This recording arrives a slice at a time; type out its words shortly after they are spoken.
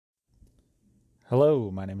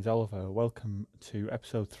Hello, my name is Oliver. Welcome to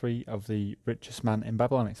episode 3 of the Richest Man in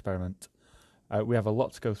Babylon experiment. We have a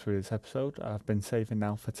lot to go through this episode. I've been saving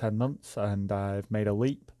now for 10 months and I've made a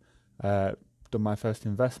leap, done my first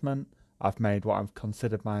investment, I've made what I've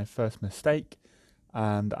considered my first mistake,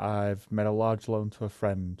 and I've made a large loan to a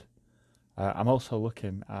friend. I'm also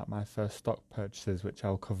looking at my first stock purchases, which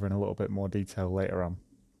I'll cover in a little bit more detail later on.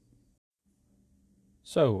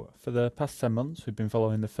 So, for the past 10 months, we've been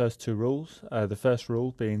following the first two rules. The first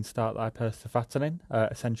rule being start thy purse to fattening,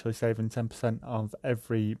 essentially saving 10% of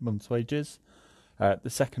every month's wages. The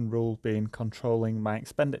second rule being controlling my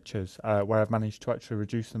expenditures, where I've managed to actually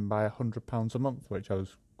reduce them by £100 a month, which I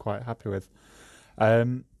was quite happy with.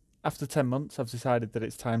 After 10 months, I've decided that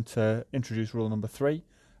it's time to introduce rule number 3.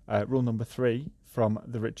 Rule number 3 from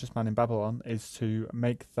The Richest Man in Babylon is to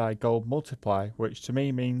make thy gold multiply, which to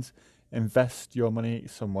me means invest your money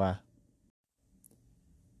somewhere.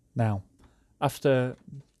 Now, after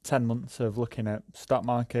 10 months of looking at stock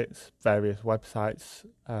markets, various websites,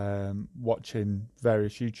 watching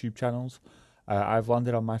various YouTube channels, I've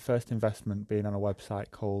landed on my first investment being on a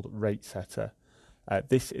website called RateSetter.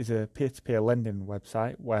 This is a peer-to-peer lending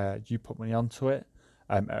website where you put money onto it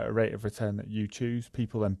at a rate of return that you choose.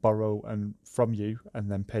 People then borrow from you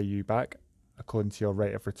and then pay you back according to your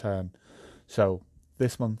rate of return. So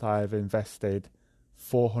this month I've invested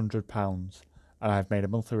 £400 and I've made a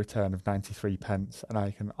monthly return of 93 pence, and I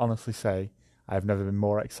can honestly say I've never been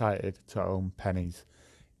more excited to own pennies.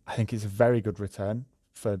 I think it's a very good return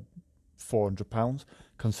for £400,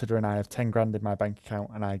 considering I have 10 grand in my bank account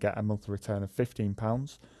and I get a monthly return of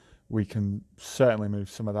 £15. We can certainly move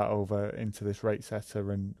some of that over into this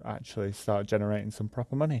RateSetter and actually start generating some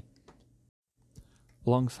proper money.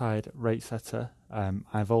 Alongside RateSetter,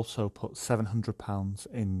 I've also put £700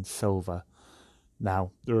 in silver.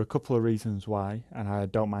 Now, there are a couple of reasons why, and I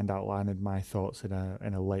don't mind outlining my thoughts in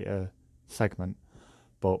a later segment,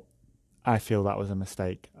 but I feel that was a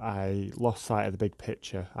mistake. I lost sight of the big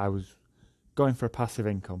picture. I was going for a passive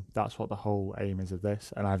income. That's what the whole aim is of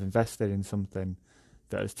this, and I've invested in something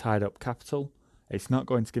that has tied up capital. It's not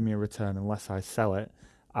going to give me a return unless I sell it,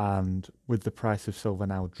 and with the price of silver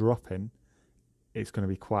now dropping, it's going to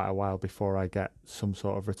be quite a while before I get some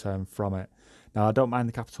sort of return from it. Now, I don't mind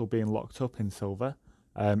the capital being locked up in silver.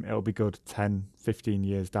 It'll be good 10, 15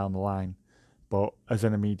 years down the line. But as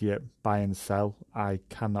an immediate buy and sell, I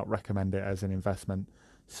cannot recommend it as an investment.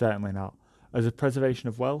 Certainly not. As a preservation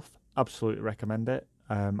of wealth, absolutely recommend it.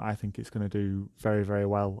 I think it's going to do very, very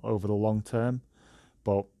well over the long term.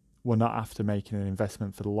 But we're not after making an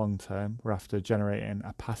investment for the long term. We're after generating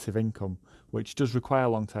a passive income, which does require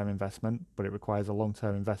long-term investment, but it requires a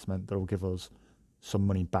long-term investment that will give us some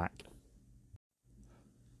money back.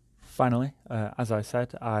 Finally, as I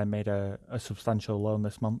said, I made a substantial loan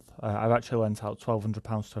this month. I've actually lent out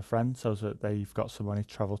 £1,200 to a friend so that they've got some money to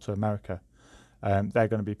travel to America. They're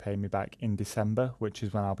going to be paying me back in December, which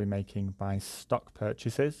is when I'll be making my stock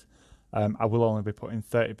purchases. I will only be putting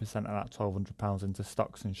 30% of that £1,200 into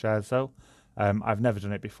stocks and shares though. I've never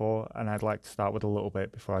done it before, and I'd like to start with a little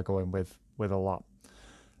bit before I go in with a lot.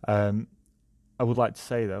 I would like to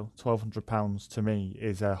say though, £1,200 to me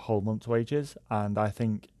is a whole month's wages, and I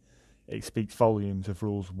think it speaks volumes of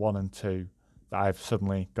rules 1 and 2 that I've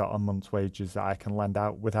suddenly got a month's wages that I can lend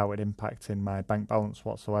out without it impacting my bank balance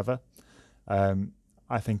whatsoever.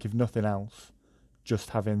 I think if nothing else, just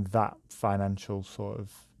having that financial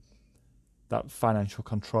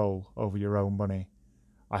control over your own money,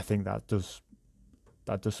 I think that does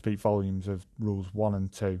speak volumes of rules 1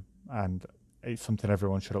 and 2, and it's something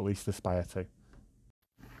everyone should at least aspire to.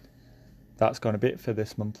 That's going to be it for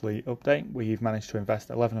this monthly update. We've managed to invest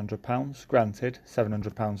 £1,100. Granted,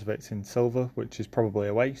 £700 of it's in silver, which is probably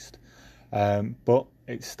a waste, but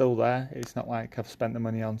it's still there. It's not like I've spent the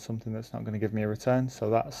money on something that's not going to give me a return, so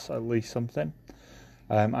that's at least something.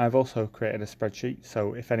 I've also created a spreadsheet,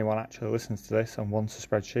 so if anyone actually listens to this and wants a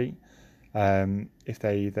spreadsheet, if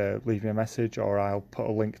they either leave me a message or I'll put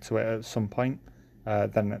a link to it at some point,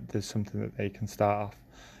 then there's something that they can start off.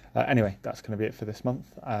 Anyway, that's going to be it for this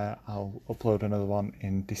month. I'll upload another one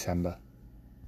in December.